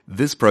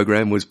This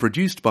program was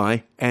produced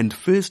by and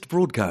first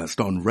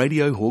broadcast on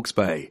Radio Hawke's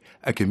Bay,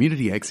 a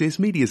community access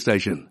media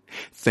station.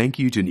 Thank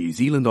you to New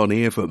Zealand On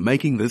Air for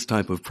making this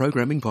type of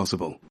programming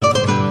possible. Good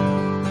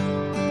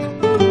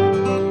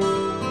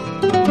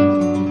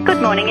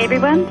morning,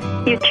 everyone.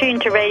 You've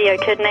tuned to Radio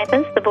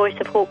Kidnappers, the voice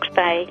of Hawke's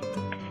Bay,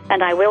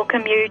 and I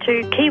welcome you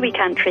to Kiwi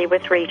Country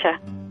with Rita.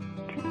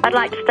 I'd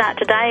like to start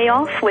today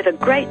off with a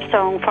great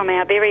song from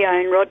our very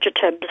own Roger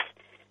Tibbs,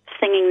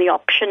 singing The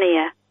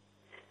Auctioneer.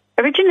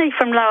 Originally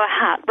from Lower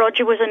Hutt,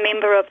 Roger was a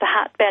member of the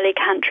Hutt Valley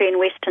Country and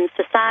Western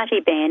Society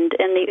Band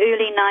in the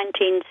early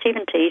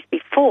 1970s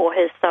before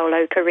his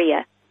solo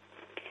career.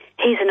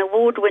 He's an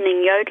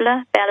award-winning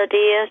yodeler,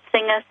 balladeer,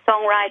 singer,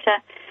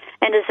 songwriter,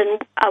 and his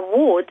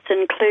awards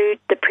include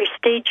the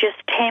prestigious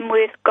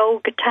Tamworth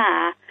Gold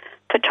Guitar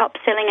for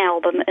top-selling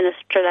album in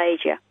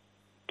Australasia.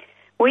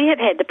 We have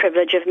had the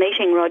privilege of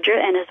meeting Roger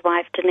and his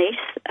wife Denise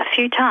a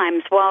few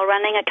times while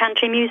running a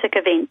country music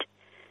event,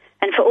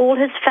 and for all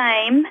his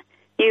fame,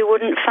 you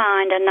wouldn't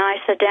find a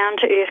nicer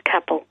down-to-earth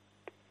couple.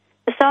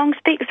 The song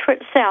speaks for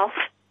itself,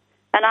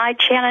 and I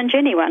challenge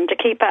anyone to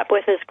keep up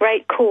with his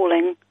great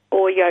calling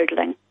or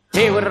yodeling.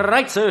 Hey, well,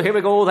 right, so here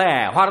we go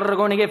there. What are we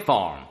going to give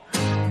for him?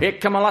 Here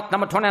come a lot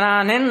number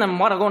 29 in, and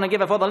what are we going to give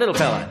it for the little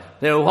fella?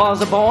 There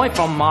was a boy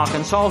from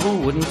Arkansas who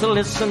wouldn't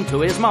listen to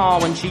his ma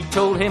when she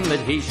told him that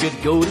he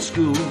should go to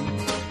school.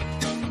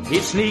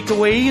 He'd sneak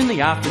away in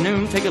the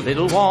afternoon, take a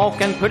little walk,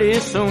 and pretty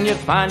soon you'd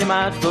find him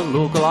at the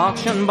local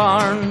auction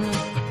barn.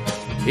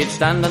 He'd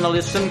stand and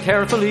listen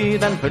carefully,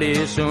 then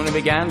pretty soon he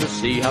began to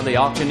see how the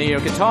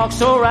auctioneer could talk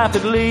so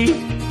rapidly.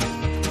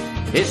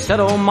 He said,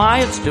 oh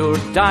my, it's do or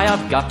die,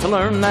 I've got to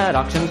learn that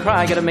auction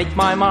cry, gotta make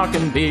my mark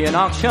and be an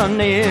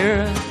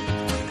auctioneer.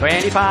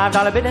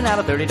 $25 bid and out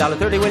a $30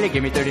 30, will you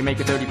give me 30,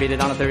 make a 30 bid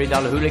it on a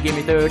 $30, who'll you give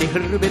me 30,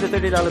 who'll bid a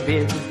 $30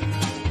 bid.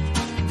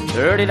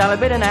 $30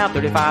 bid and out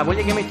 35, will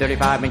you give me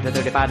 35, make the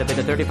 35 to bid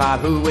a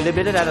 35, who will you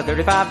bid it at a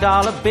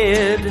 $35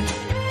 bid.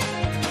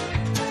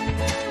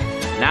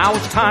 Now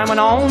it's time when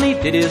all he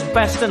did his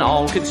best and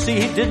all could see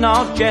he did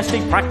not jest.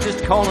 He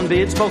practiced calling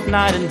bids both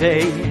night and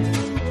day.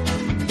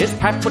 His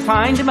pap would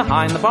find him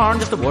behind the barn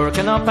just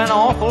working up an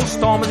awful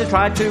storm as he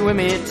tried to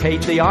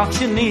imitate the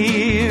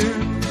auctioneer.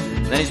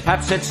 Then his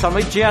pap said, son,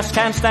 we just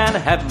can't stand to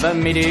have a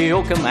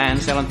mediocre man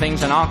selling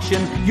things in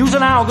auction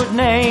using our good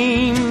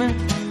name.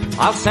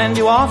 I'll send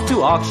you off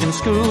to auction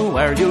school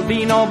where you'll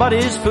be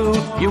nobody's fool.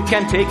 You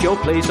can take your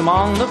place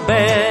among the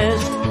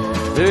best.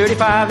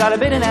 $35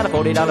 bid and at a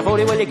 $40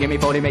 40, will you give me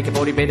 40, make a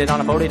 40 bid it on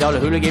a $40,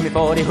 who'll you give me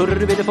 40, who'll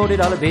bid a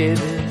 $40 bid.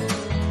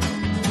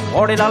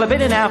 $40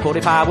 bid and now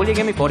 45, will you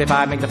give me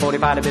 45, make the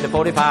 45 to bid a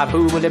 45,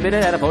 who will you bid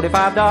it at a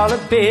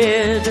 $45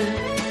 bid.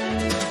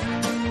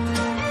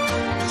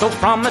 So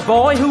from that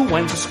boy who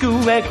went to school,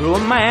 there grew a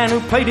man who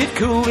played it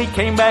cool. He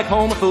came back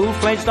home a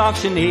full-fledged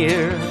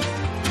auctioneer.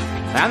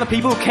 And the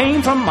people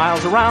came from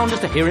miles around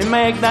just to hear him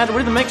make that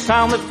rhythmic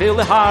sound that filled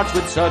their hearts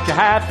with such a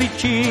happy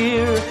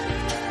cheer.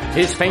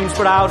 His fame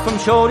spread out from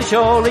shore to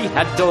shore, he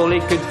had all he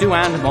could do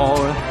and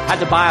more, had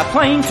to buy a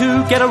plane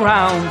to get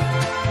around.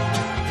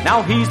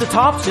 Now he's the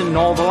tops in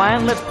all the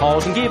land, let's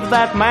pause and give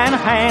that man a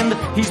hand,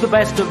 he's the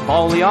best of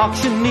all the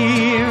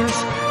auctioneers.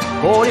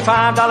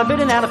 $45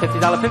 bid and out a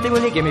 $50 50,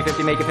 will you give me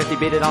 50, make a 50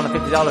 bid it on a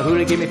 $50, who'll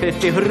you give me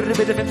 50, who'll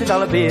bid a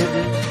 $50 bid.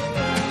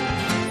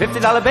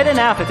 $50 bid and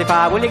now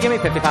 55, will you give me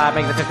 55,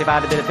 make the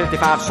 55 to bid a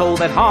 55, sold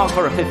that hog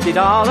for a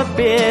 $50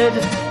 bid.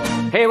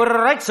 Hey, well,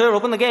 right, sir,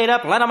 open the gate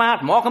up, let 'em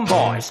out, walking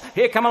boys.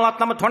 Here come a lot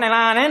number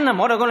 29 in, and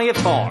what are we going to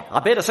get for? I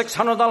bid a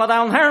 $600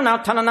 down there, now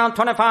 10 and now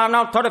 25,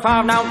 now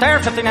 35, now there,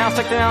 50 now,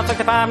 60 now,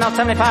 65, now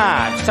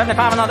 75.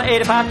 75, another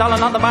 $85,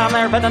 another bomb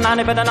there, bid a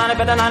 90, bid a 90,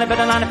 bid a 90, bid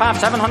a 95,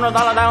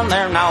 $700 down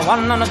there, now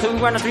 1 and a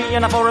 2 and a 3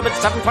 and a 4, a bid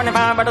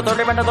 725, bid a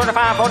 30, bid a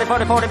 35, 40,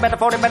 40, 40, bid a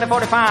 40, bid a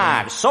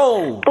 45.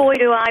 Sold. Boy,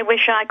 do I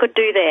wish I could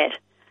do that.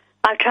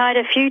 I've tried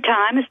a few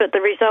times, but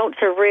the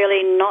results are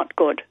really not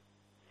good.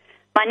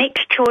 My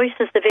next choice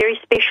is the very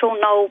special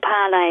Noel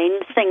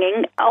Parlane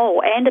singing,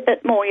 and a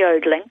bit more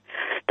yodeling,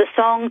 the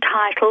song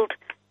titled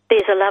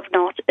There's a Love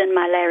Knot in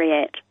My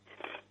Lariat.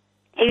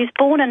 He was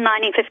born in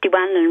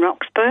 1951 in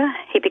Roxburgh.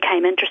 He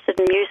became interested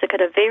in music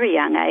at a very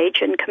young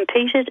age and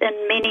competed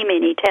in many,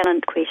 many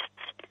talent quests.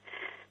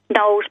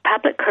 Noel's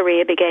public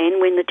career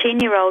began when the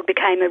 10-year-old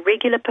became a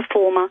regular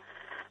performer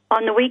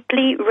on the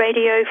weekly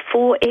Radio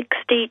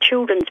 4XD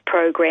children's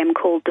program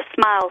called The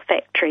Smile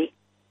Factory.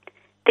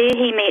 There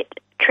he met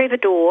Trevor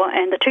Dorr,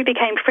 and the two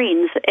became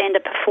friends and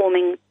a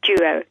performing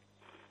duo.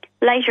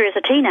 Later, as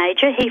a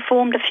teenager, he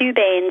formed a few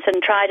bands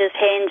and tried his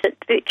hands at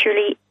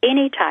virtually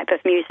any type of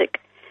music,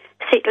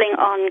 settling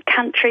on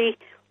country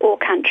or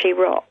country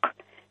rock.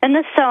 In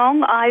this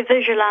song, I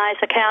visualise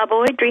a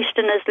cowboy dressed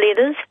in his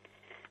leathers,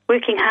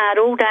 working hard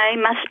all day,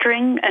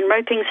 mustering and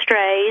roping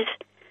strays,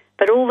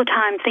 but all the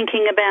time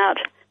thinking about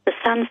the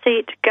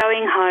sunset,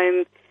 going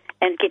home,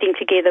 and getting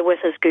together with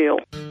his girl.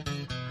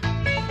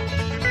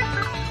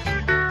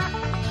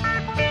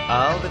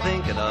 I'll be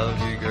thinking of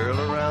you, girl,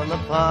 around the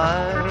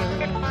fire,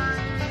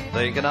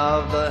 thinking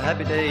of the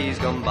happy days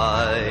gone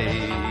by.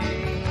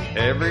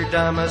 Every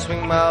time I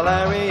swing my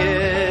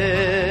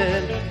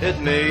lariat, it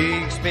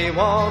makes me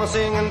wanna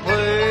sing and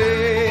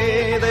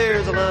play.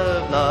 There's a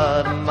love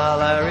knot in my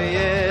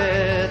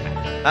lariat,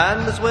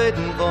 and it's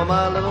waiting for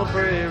my little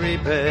prairie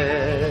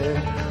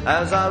pet.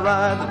 As I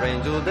ride the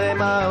range all day,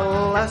 my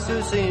old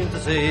lasso seems to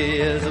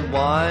see as it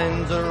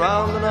winds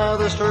around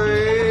another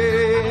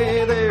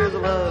stray. There's a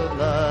love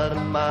knot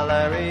in my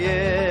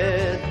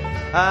lariat,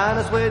 and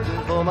it's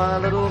waiting for my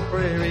little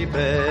prairie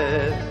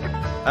pet.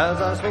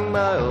 As I swing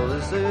my old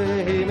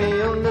lasso, hear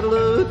me on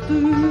little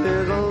doo.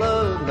 There's a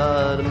love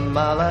knot in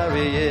my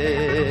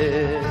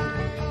lariat.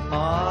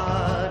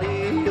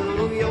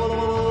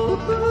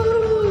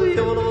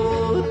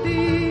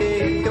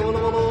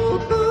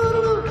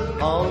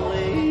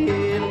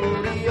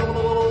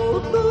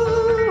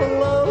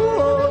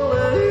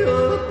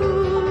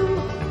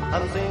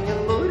 I'm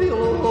singing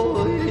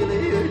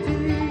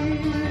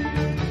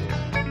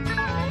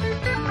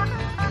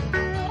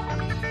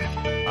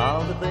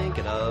I'll be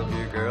thinking of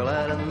you, girl,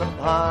 out in the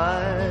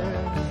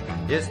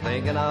pines, just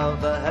thinking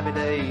of the happy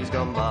days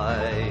gone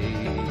by.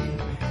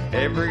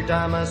 Every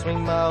time I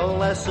swing my old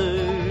lasso,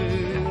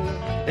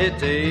 it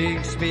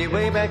takes me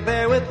way back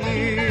there with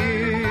you.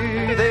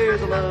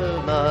 There's a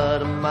love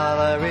knot in my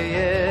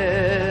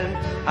lariat,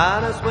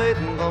 and it's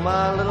waiting for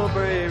my little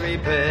prairie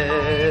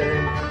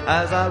pet.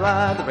 As I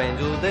ride the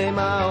range all day,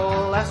 my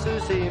old lasso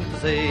seems to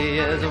say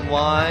as it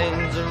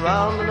winds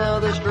around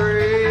another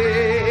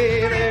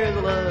stray. There's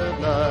a love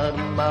knot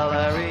in my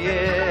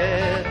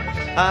lariat,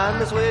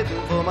 and it's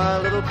waiting for my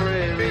little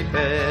prairie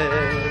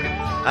pet.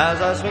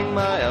 As I swing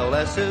my old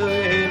lasso,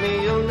 hear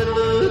me a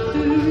little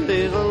doo.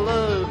 There's a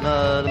love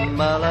knot in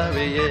my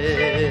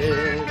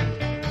lariat.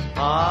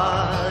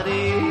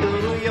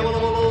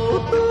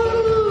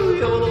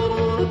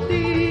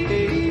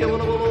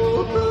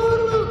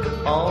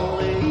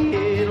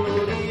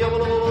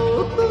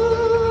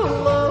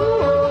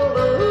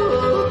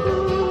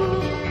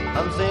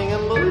 I'm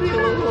singing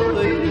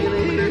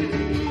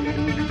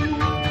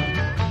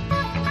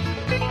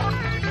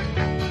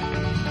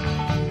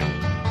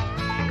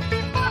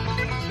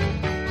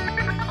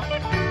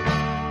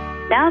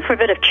Now for a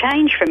bit of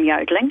change from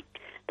yodeling.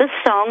 This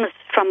song is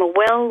from a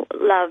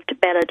well-loved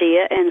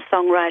balladeer and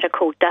songwriter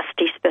called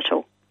Dusty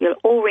Spittle. You'll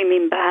all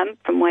remember him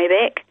from way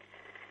back.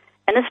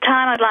 And this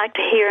time I'd like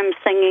to hear him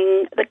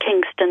singing The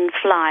Kingston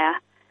Flyer.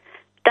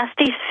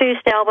 Dusty's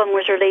first album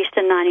was released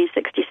in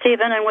 1967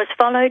 and was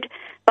followed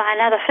by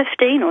another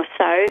 15 or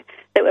so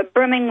that were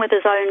brimming with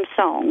his own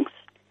songs.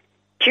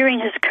 During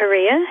his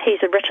career,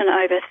 he's written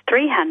over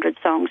 300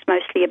 songs,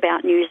 mostly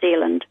about New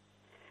Zealand.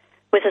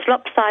 With his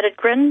lopsided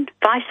grin,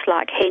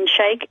 vice-like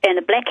handshake, and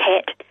a black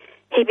hat,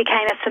 he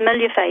became a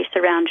familiar face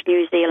around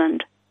New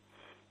Zealand.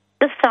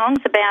 This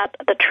song's about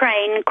the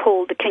train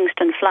called the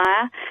Kingston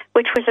Flyer,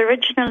 which was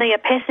originally a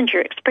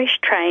passenger express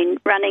train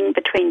running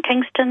between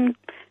Kingston,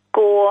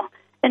 Gore,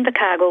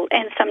 Invercargill,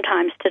 and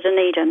sometimes to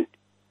Dunedin.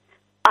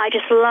 I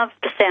just love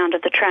the sound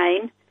of the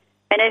train,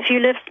 and if you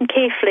listen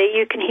carefully,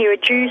 you can hear a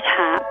Jew's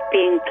harp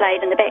being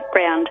played in the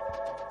background,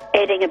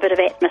 adding a bit of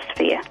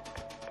atmosphere.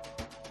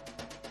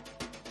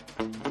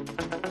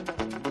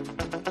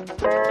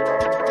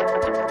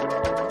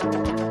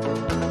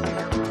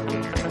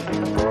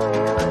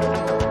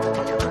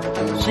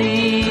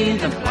 See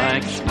the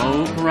black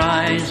smoke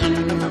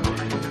rising,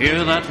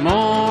 hear that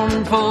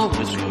mournful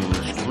whistle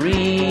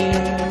scream.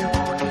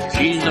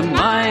 She's a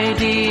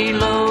mighty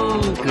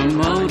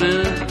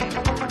locomotive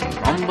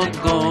from the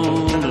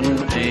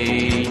golden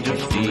age of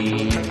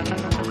steam.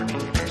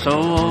 So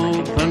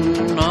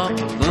open up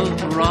the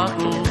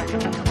throttle,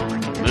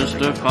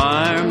 Mr.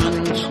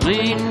 Fireman,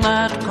 sling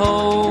that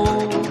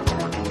coal.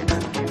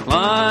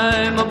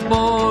 Climb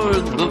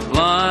aboard the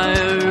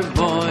flyer,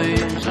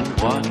 boys,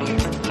 and watch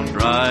the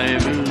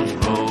drivers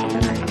roll.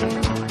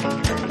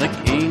 The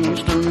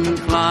Kingston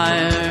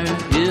Flyer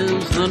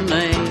is the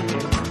name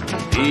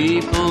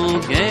people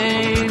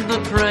gave the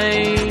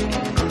train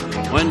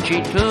when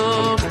she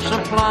took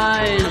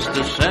supplies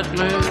to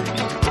settlers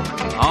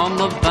on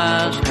the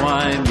vast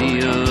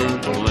Waimea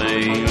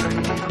plain.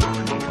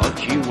 But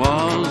she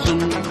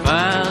wasn't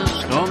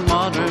fast or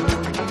modern,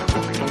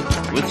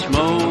 with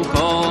smoke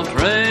all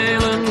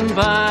trailing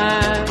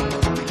by,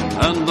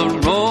 and the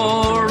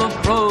roar of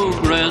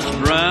progress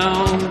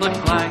drowned the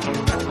clack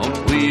of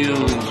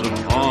wheels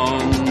upon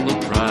the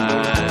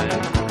track.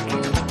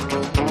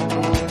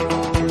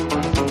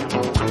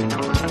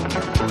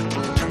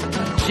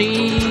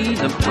 See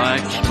the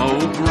black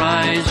smoke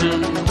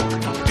rising,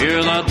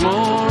 hear that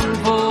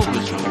mournful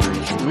whistle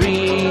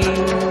scream.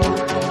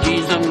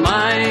 She's a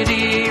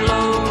mighty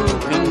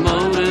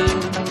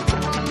locomotive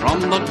from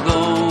the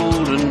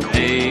golden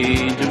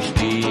age of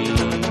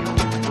steam.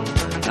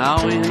 Now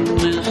in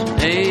this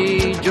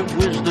age of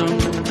wisdom,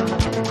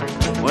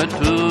 where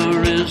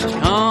tourists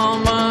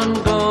come and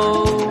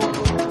go,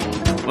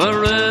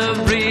 where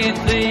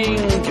everything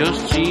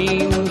just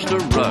seems to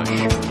rush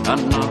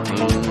and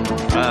nothing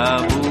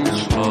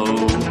travels slow,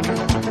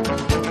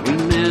 we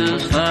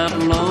miss that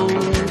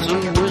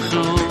lonesome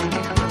whistle,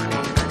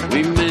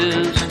 we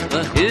miss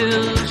the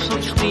hiss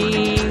of steam.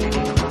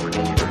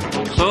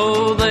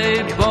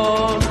 they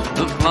bought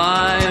the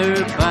flyer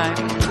back,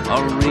 a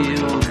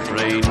real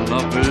freight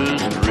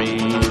lover's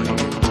dream.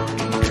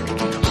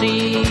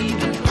 See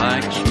the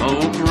black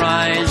smoke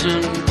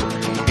rising,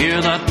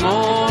 hear that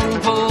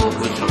mournful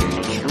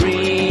whistle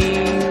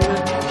scream.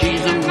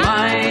 She's a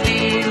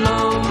mighty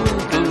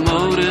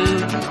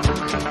locomotive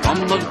from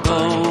the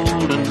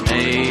golden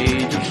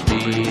age of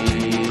steam.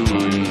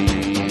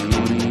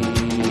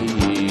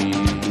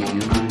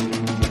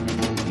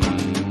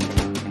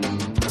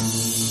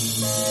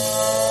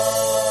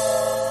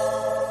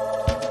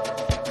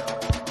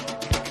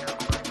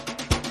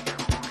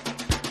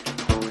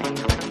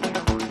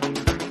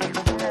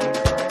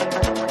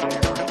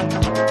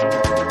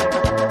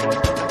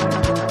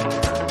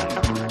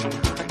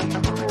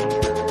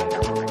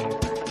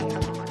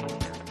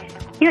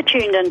 You're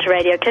tuned into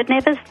Radio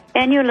Kidnappers,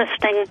 and you're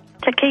listening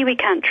to Kiwi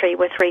Country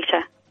with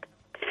Rita.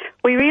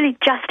 We really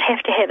just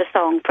have to have a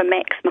song from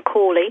Max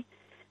Macaulay,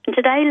 and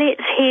today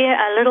let's hear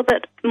a little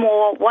bit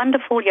more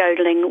wonderful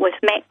yodeling with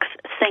Max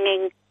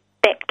singing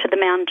Back to the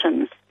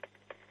Mountains.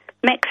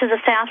 Max is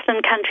a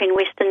Southland country and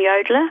western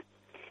yodeler.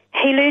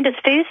 He learned his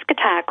first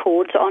guitar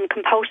chords on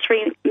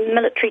compulsory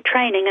military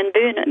training in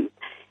Vernon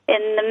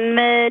in the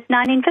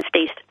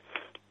mid-1950s. It's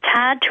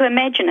hard to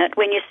imagine it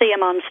when you see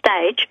him on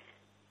stage,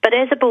 but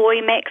as a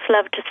boy, Max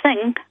loved to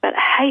sing, but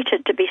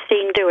hated to be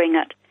seen doing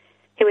it.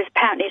 He was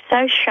apparently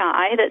so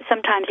shy that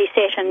sometimes he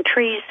sat in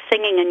trees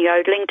singing and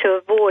yodeling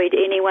to avoid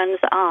anyone's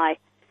eye.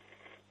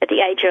 At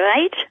the age of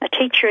 8, a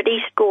teacher at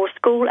East Gore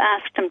School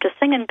asked him to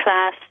sing in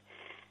class,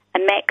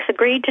 and Max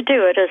agreed to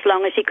do it as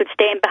long as he could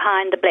stand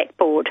behind the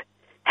blackboard.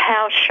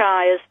 How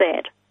shy is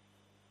that?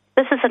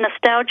 This is a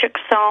nostalgic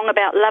song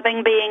about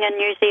loving being in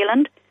New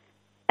Zealand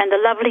and the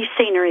lovely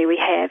scenery we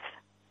have.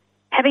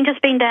 Having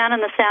just been down in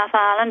the South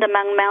Island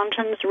among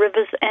mountains,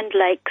 rivers and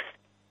lakes,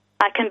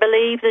 I can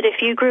believe that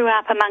if you grew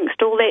up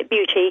amongst all that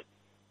beauty,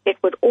 it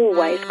would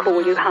always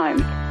call you home.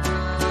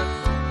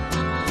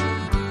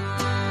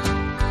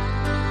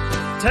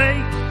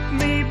 Take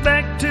me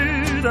back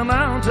to the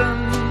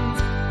mountains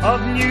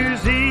of New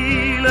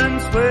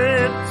Zealand,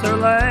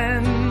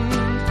 Switzerland,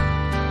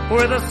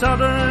 where the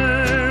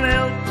southern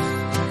Alps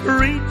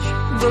reach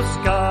the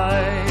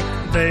sky.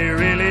 They're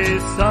really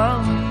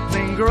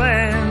something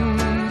grand.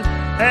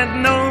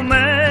 And no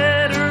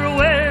matter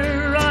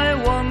where I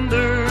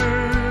wander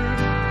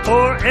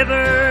or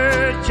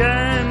ever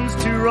chance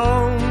to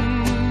roam,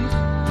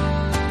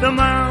 the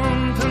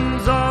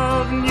mountains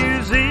of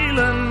New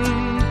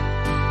Zealand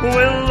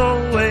will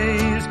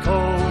always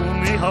call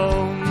me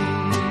home.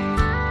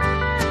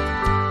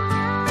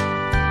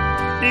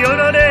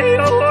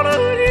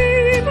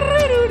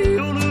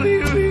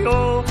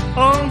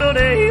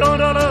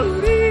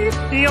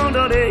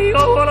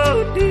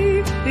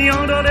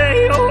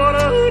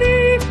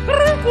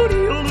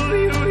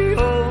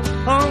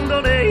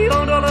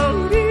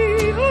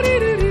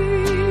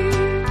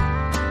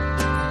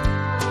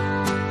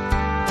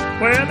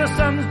 Where the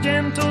sun's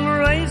gentle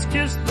rays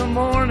kiss the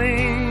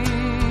morning,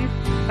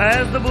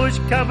 as the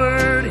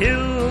bush-covered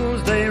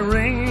hills they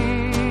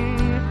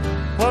ring,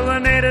 while the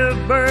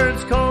native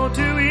birds call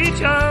to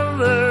each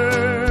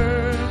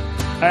other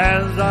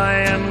as I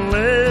am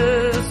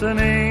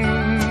listening.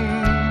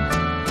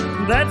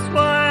 That's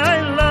why I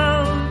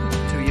love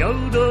to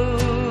yodel,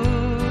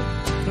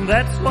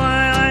 that's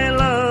why I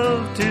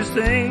love to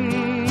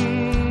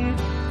sing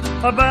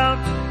about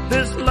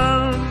this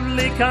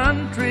lovely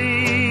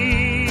country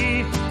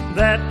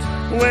that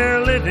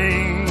we're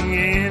living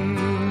in.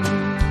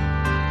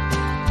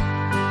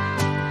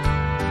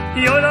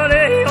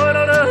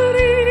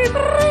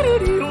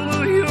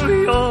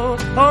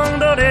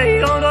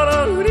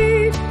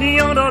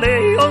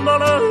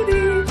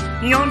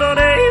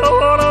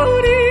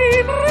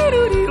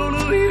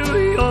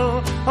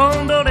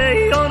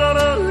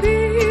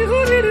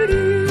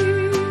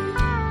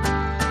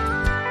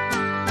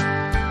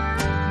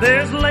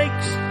 There's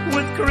lakes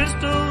with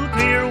crystal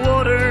clear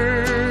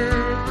water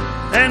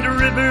and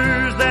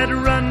rivers that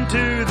run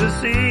to the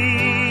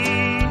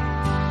sea,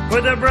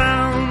 where the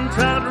brown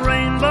trout,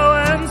 rainbow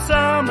and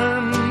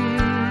salmon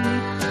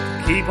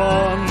keep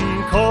on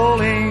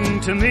calling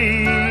to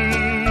me.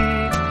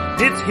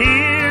 It's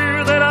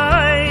here that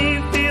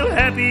I feel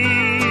happy,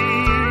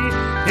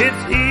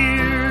 it's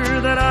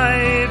here that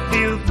I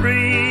feel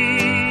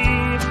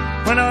free,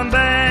 when I'm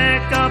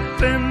back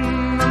up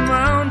in the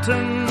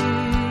mountains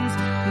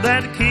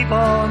that keep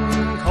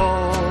on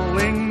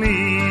calling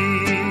me.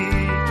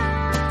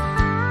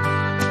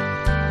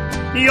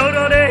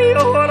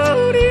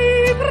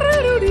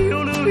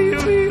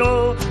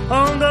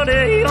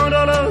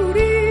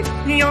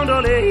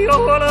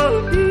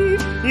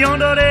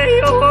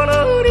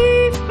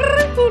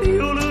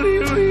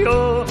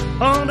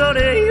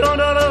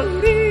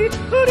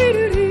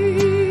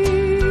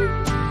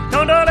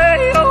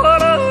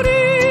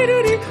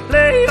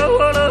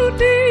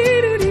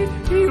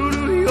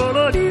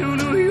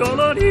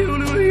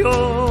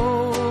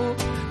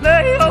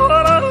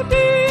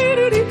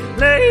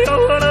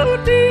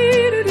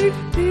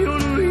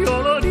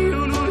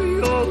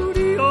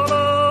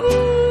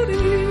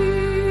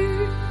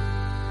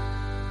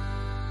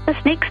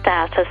 next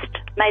artist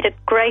made a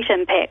great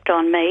impact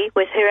on me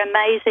with her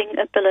amazing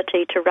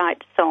ability to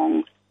write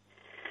songs.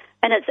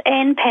 And it's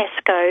Anne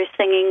Pascoe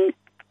singing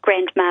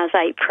Grandma's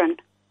Apron.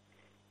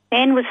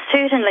 Anne was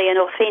certainly an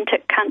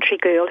authentic country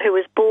girl who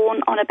was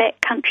born on a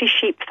backcountry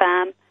sheep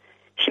farm.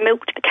 She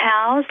milked the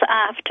cows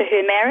after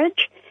her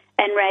marriage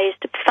and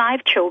raised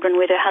 5 children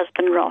with her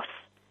husband Ross.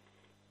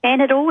 Anne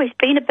had always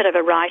been a bit of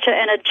a writer,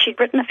 and she'd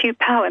written a few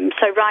poems,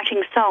 so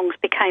writing songs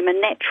became a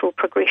natural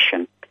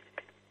progression.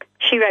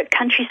 She wrote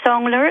country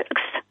song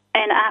lyrics,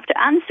 and after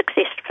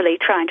unsuccessfully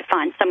trying to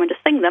find someone to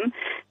sing them,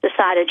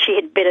 decided she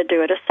had better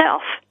do it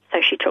herself.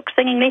 So she took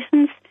singing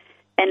lessons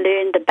and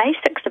learned the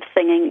basics of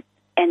singing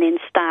and then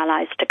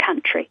stylized to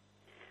country.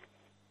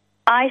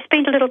 I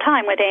spent a little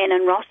time with Anne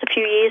and Ross a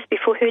few years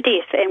before her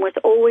death and was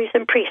always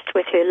impressed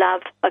with her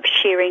love of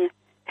sharing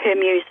her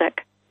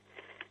music.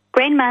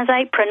 Grandma's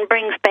Apron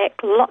brings back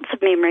lots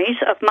of memories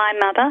of my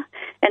mother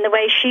and the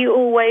way she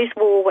always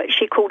wore what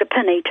she called a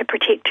pinny to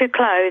protect her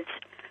clothes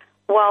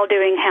while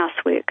doing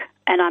housework,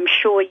 and I'm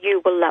sure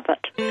you will love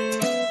it.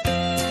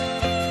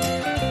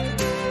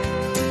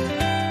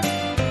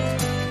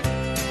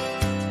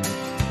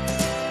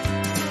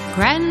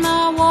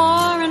 Grandma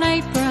wore an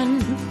apron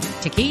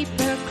to keep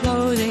her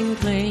clothing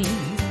clean.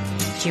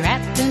 She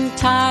wrapped and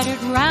tied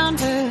it round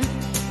her,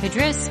 her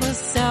dress was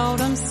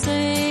seldom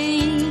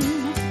seen.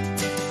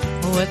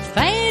 With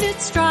faded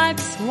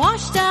stripes,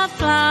 washed out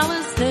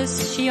flowers,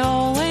 this she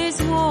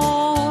always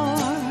wore.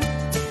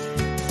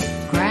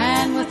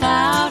 Gran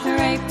without her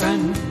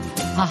apron,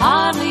 I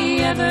hardly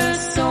ever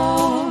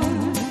saw.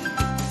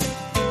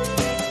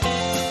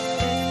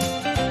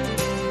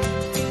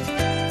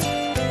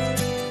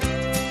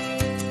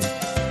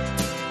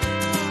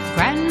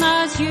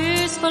 Grandma's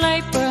useful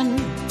apron,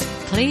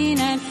 clean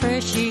and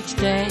fresh each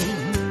day,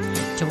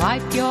 to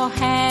wipe your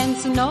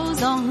hands and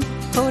nose on,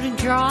 or to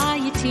dry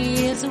your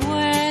tears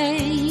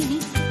away.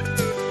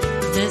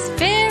 This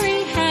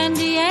very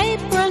handy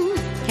apron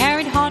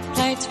carried hot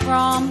plates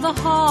from the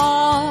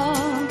hall.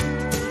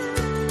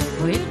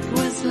 It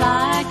was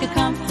like a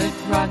comfort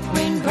rug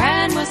when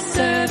Gran was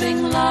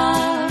serving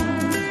love.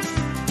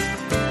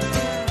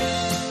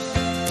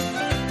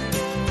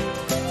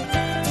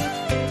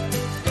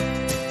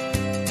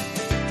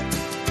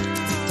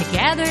 To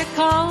gather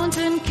cones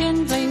and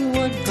kindling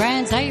wood,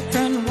 Gran's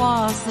apron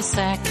was the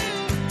sack.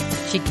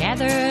 She'd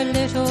gather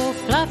little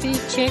fluffy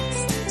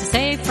chicks to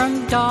save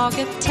from dog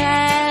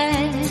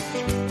attack,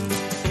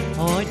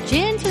 or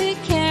gently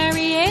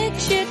carry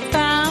eggs she'd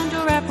found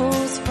or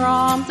apples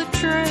from the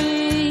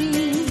tree.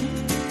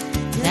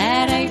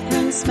 That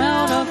apron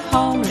smelled of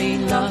homely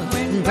love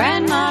when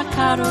Grandma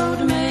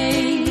cuddled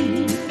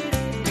me.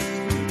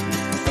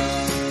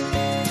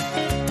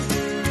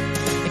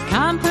 The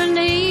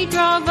company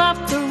drove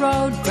up the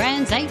road,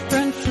 Gran's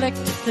apron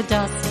flicked the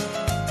dust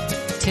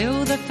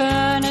till the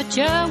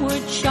furniture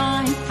would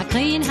shine. A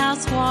clean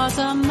house was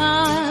a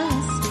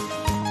must.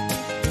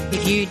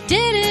 If you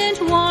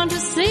didn't want to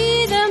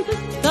see them,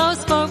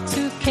 those folks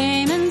who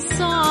came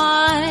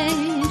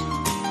inside,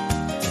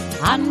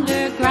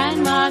 under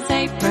Grandma's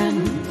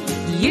apron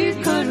you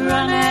could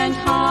run and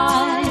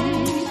hide.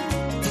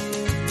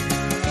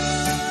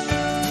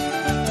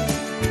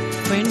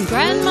 When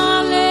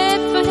Grandma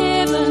left for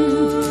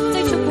heaven,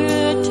 they took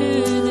her to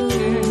the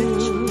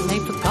church. They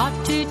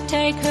forgot to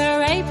take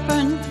her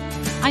apron,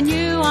 I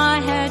knew I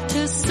had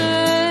to search.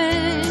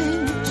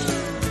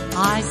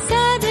 I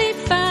sadly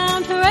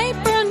found her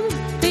apron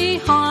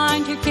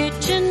behind her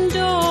kitchen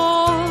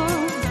door.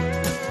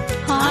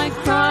 I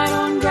cried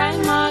on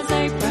Grandma's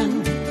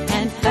apron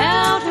and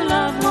felt her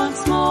love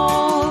once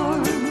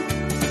more.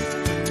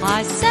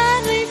 I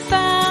sadly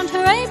found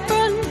her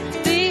apron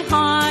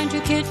behind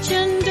her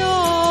kitchen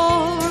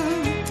door.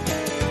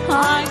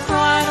 I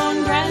cried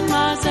on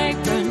Grandma's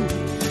apron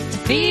to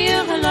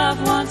feel her love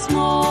once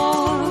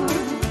more.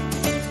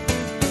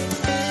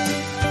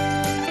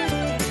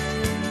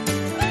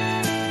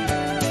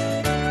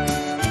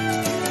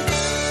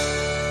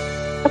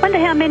 I wonder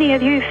how many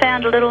of you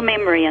found a little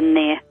memory in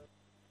there.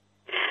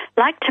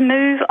 Like to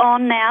move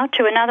on now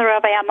to another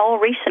of our more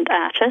recent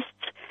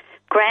artists,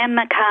 Graham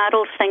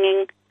McArdle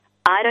singing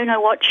I Don't Know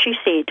What She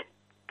Said.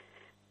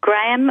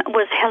 Graham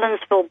was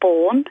Helensville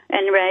born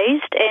and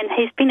raised, and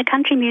he's been a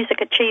country music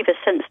achiever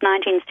since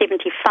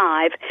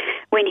 1975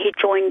 when he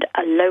joined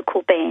a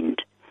local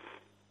band.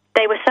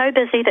 They were so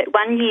busy that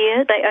one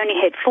year they only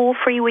had 4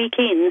 free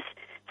weekends,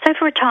 so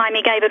for a time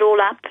he gave it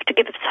all up to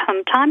give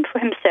some time for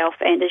himself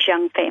and his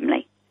young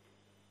family.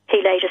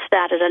 He later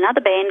started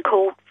another band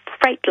called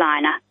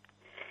Freightliner.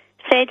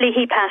 Sadly,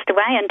 he passed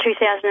away in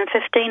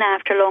 2015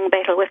 after a long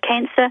battle with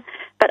cancer,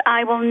 but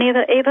I will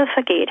never ever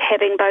forget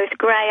having both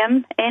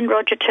Graham and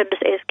Roger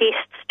Tibbs as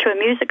guests to a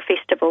music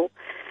festival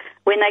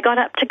when they got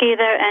up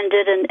together and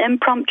did an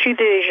impromptu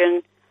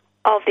version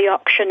of The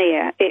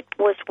Auctioneer. It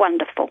was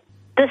wonderful.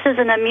 This is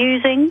an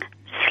amusing,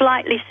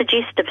 slightly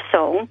suggestive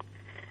song,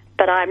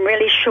 but I'm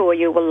really sure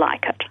you will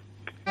like it.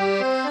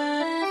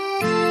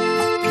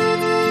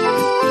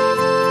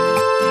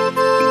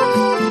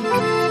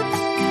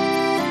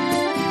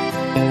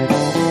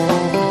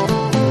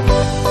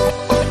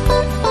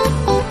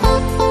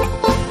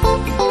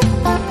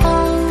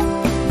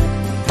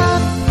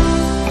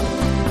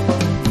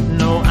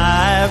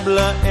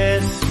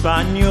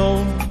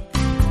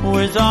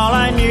 was all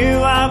I knew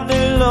of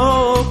the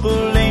local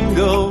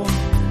lingo.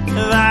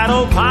 That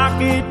old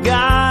pocket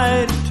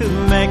guide to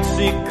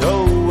Mexico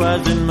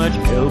wasn't much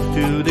help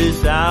to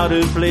this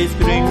out-of-place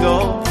gringo.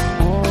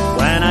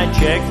 When I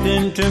checked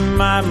into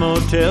my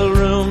motel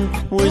room,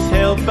 was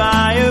helped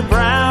by a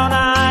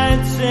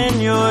brown-eyed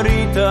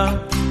senorita.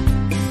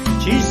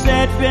 She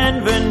said,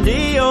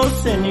 "Bienvenido,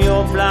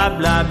 senor, blah,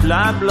 blah,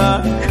 blah,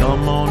 blah.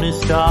 Come on and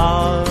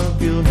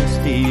starve your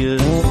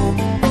mistillas."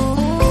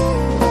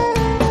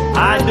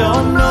 I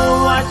don't know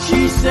what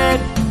she said,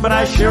 but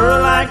I sure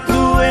like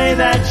the way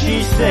that she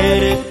said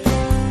it.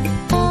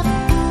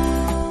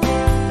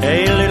 A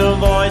little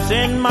voice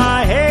in my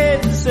head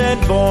said,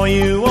 "Boy,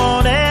 you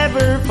won't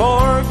ever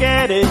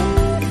forget it."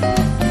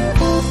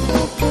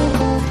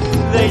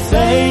 They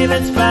say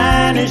that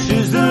Spanish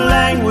is the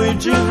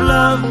language of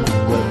love.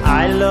 Well,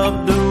 I love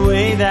the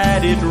way that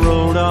it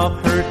rolled off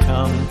her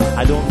tongue.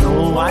 I don't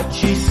know what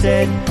she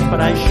said, but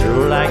I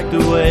sure like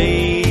the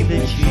way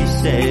that she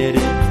said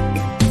it.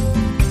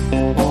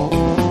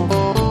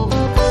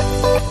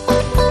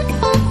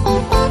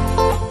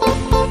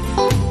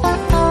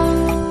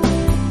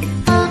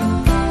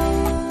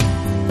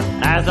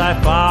 As I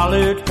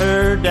followed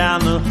her down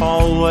the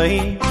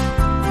hallway,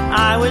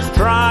 I was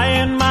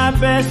trying my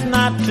best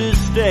not to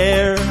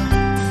stare.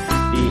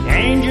 The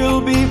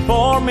angel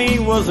before me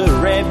was a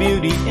rare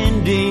beauty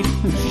indeed.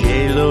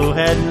 J-Lo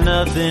had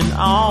nothing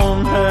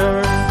on her.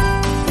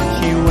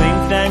 She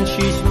winked and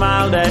she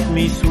smiled at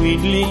me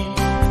sweetly.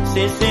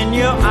 "Sí,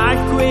 señor,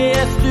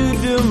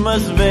 tu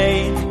must ve."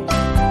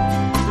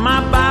 My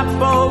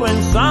papo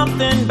and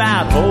something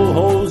about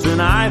ho-hos,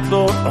 and I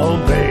thought, oh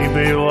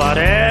baby,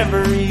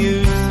 whatever you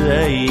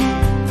say.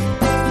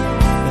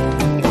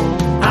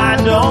 I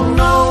don't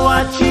know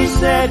what she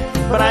said,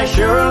 but I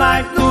sure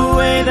like the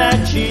way that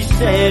she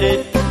said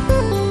it.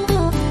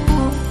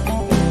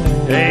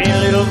 A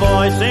little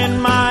voice in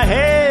my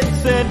head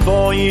said,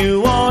 "Boy,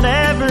 you won't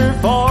ever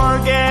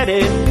forget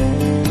it."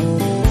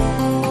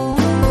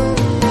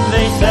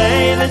 They say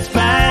that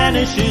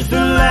Spanish is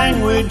the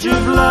language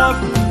of love.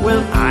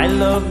 Well, I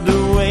love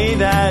the way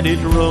that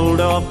it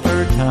rolled off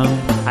her tongue.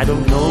 I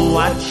don't know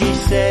what she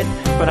said,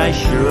 but I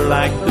sure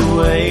like the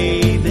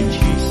way that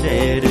she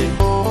said it.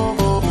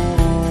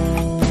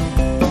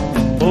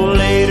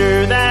 Later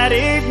that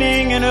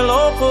evening in a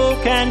local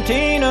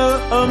cantina,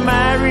 a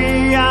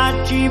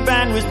mariachi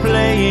band was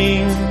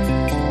playing.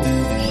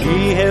 She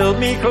held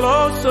me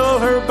close so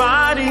her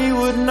body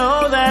would know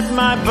that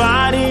my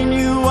body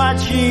knew what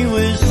she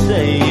was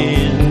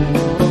saying.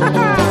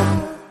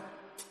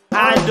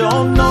 I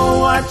don't know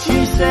what she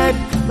said,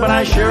 but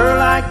I sure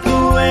like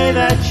the way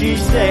that she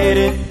said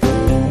it.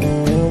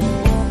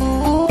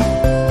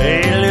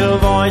 A little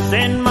voice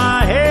in my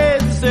head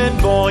said,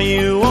 "Boy,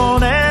 you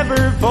won't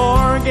ever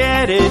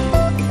forget it."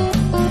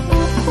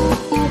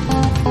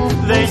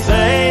 They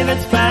say that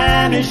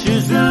Spanish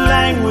is the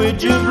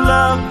language of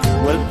love.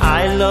 Well,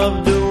 I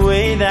love the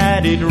way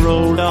that it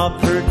rolled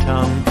off her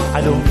tongue.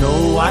 I don't know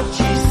what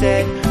she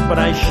said, but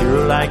I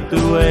sure like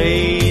the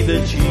way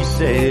that she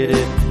said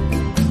it.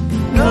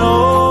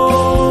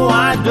 No,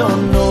 I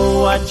don't know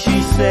what she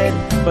said,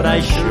 but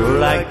I sure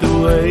like the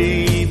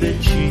way that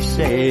she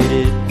said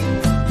it.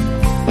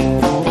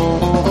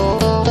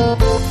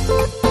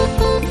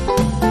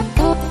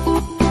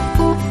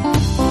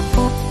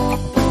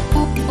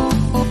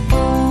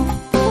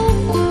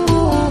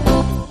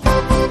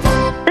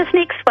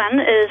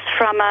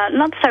 From a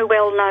not so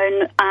well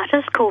known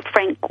artist called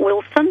Frank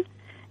Wilson,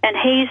 and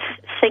he's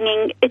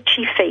singing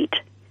Itchy Feet.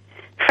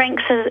 Frank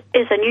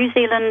is a New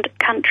Zealand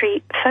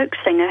country folk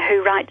singer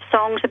who writes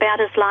songs about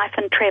his life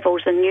and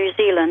travels in New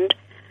Zealand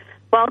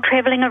while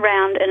travelling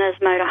around in his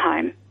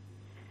motorhome.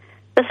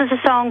 This is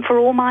a song for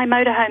all my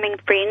motorhoming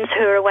friends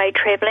who are away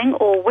travelling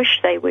or wish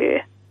they were.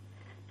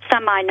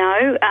 Some I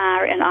know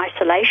are in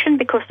isolation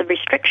because of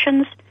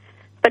restrictions,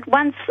 but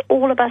once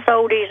all of us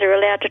oldies are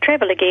allowed to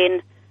travel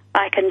again,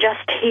 I can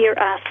just hear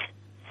us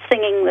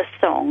singing this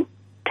song.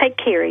 Take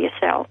care of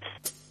yourselves.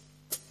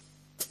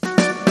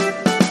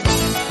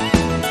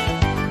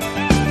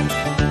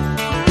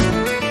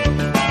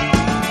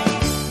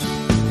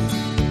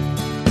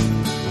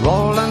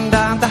 Rolling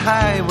down the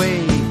highway,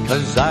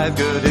 'cause I've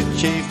got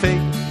itchy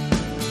feet.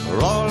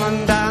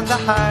 Rolling down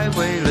the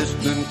highway,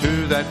 listening to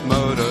that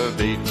motor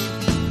beat.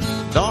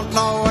 Don't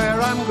know where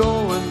I'm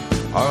going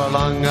or how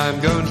long I'm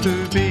going to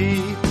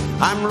be.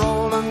 I'm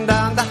rolling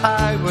down the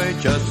highway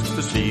just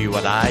to see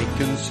what I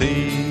can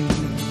see.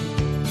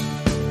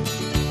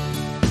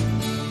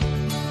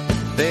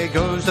 There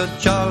goes a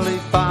jolly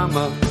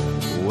farmer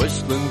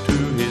whistling to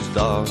his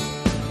dog,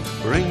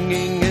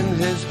 bringing in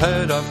his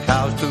herd of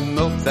cows to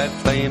milk that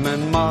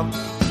flaming mob.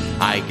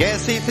 I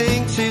guess he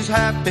thinks he's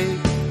happy,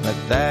 but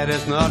that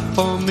is not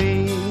for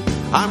me.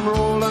 I'm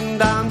rolling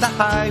down the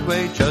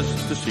highway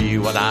just to see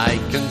what I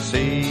can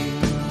see.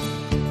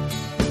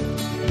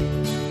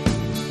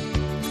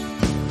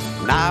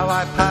 Now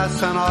I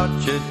pass an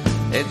orchard,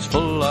 it's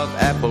full of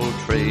apple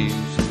trees.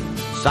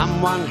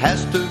 Someone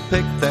has to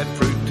pick that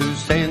fruit to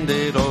send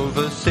it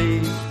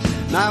overseas.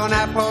 Now an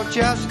apple,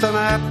 just an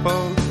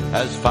apple,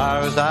 as far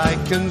as I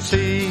can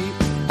see,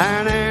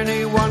 and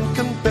anyone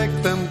can pick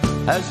them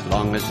as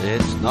long as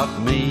it's not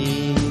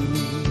me.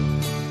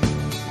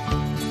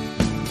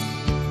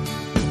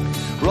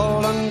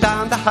 Rolling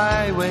down the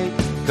highway,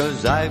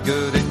 'cause I've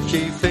got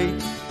itchy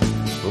feet.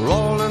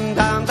 Rolling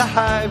down the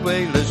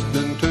highway,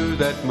 listening to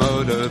that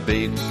motor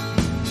beat.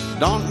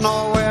 Don't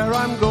know where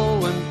I'm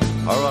going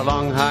or how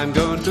long I'm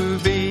going to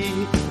be.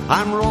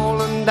 I'm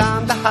rolling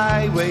down the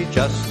highway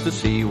just to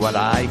see what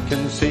I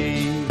can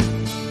see.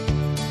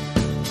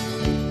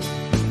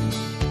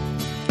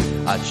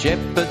 A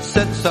shepherd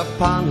sits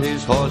upon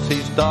his horse,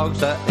 his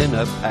dogs are in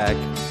a pack.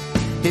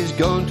 He's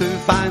going to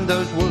find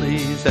those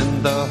woolies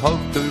in the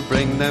hope to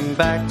bring them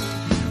back.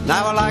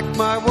 Now I like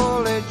my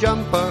woolly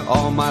jumper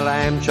or my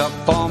lamb chop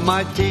for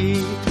my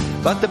tea,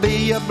 but to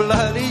be a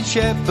bloody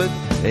shepherd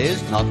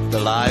is not the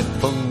life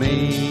for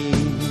me.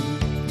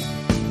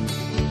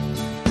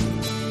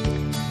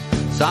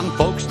 Some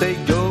folks they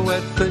go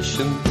out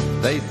fishing,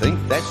 they think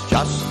that's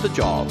just a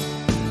job.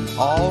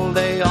 All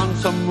day on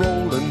some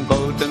rolling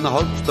boat in the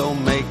hopes they'll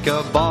make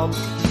a bob.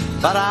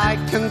 But I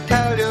can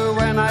tell you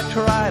when I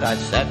tried, I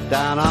sat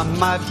down on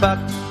my butt,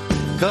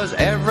 'cause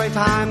every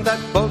time that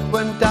boat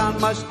went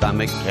down, my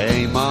stomach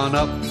came on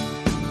up.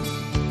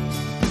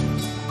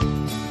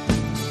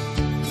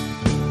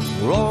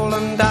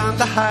 Rolling down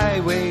the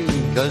highway,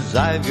 'cause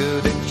I've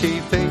got itchy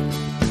feet.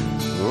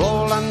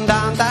 Rolling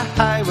down the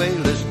highway,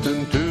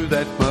 listening to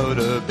that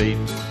motor beat.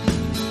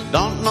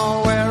 Don't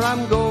know where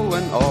I'm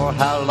going or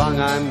how long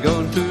I'm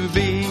going to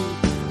be.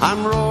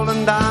 I'm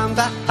rolling down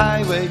the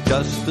highway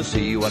just to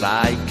see what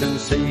I can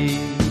see.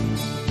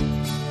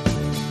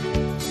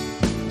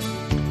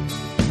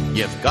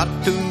 You've got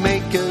to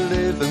make a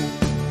living,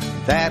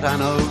 that I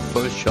know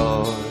for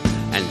sure.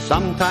 And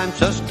sometimes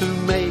just to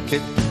make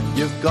it,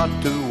 you've got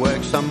to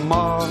work some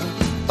more.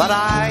 But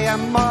I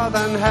am more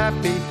than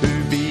happy to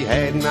be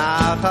heading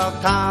out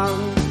of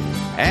town.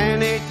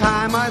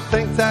 Anytime I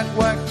think that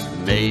work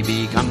may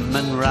be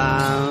coming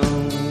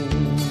round.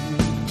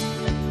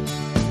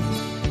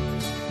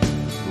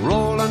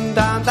 Rolling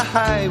down the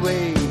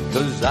highway,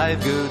 'cause I've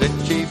got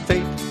itchy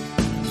feet.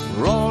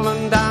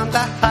 Rolling down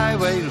the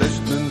highway,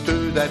 listening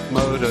to that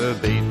motor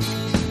beat.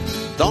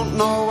 Don't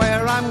know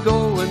where I'm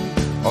going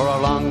or how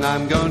long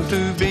I'm going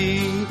to be.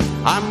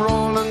 I'm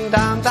rolling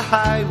down the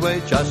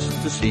highway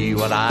just to see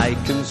what I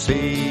can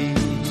see.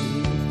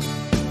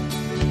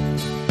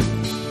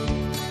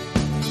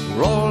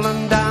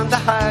 Rolling down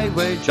the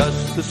highway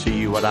just to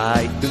see what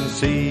I can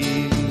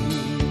see.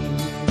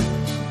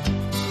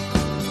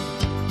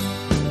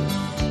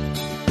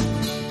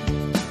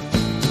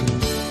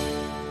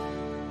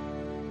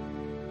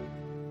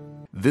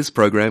 This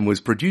program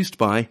was produced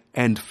by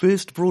and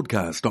first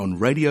broadcast on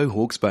Radio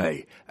Hawke's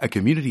Bay, a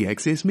community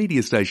access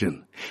media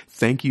station.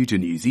 Thank you to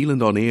New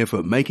Zealand On Air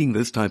for making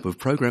this type of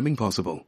programming possible.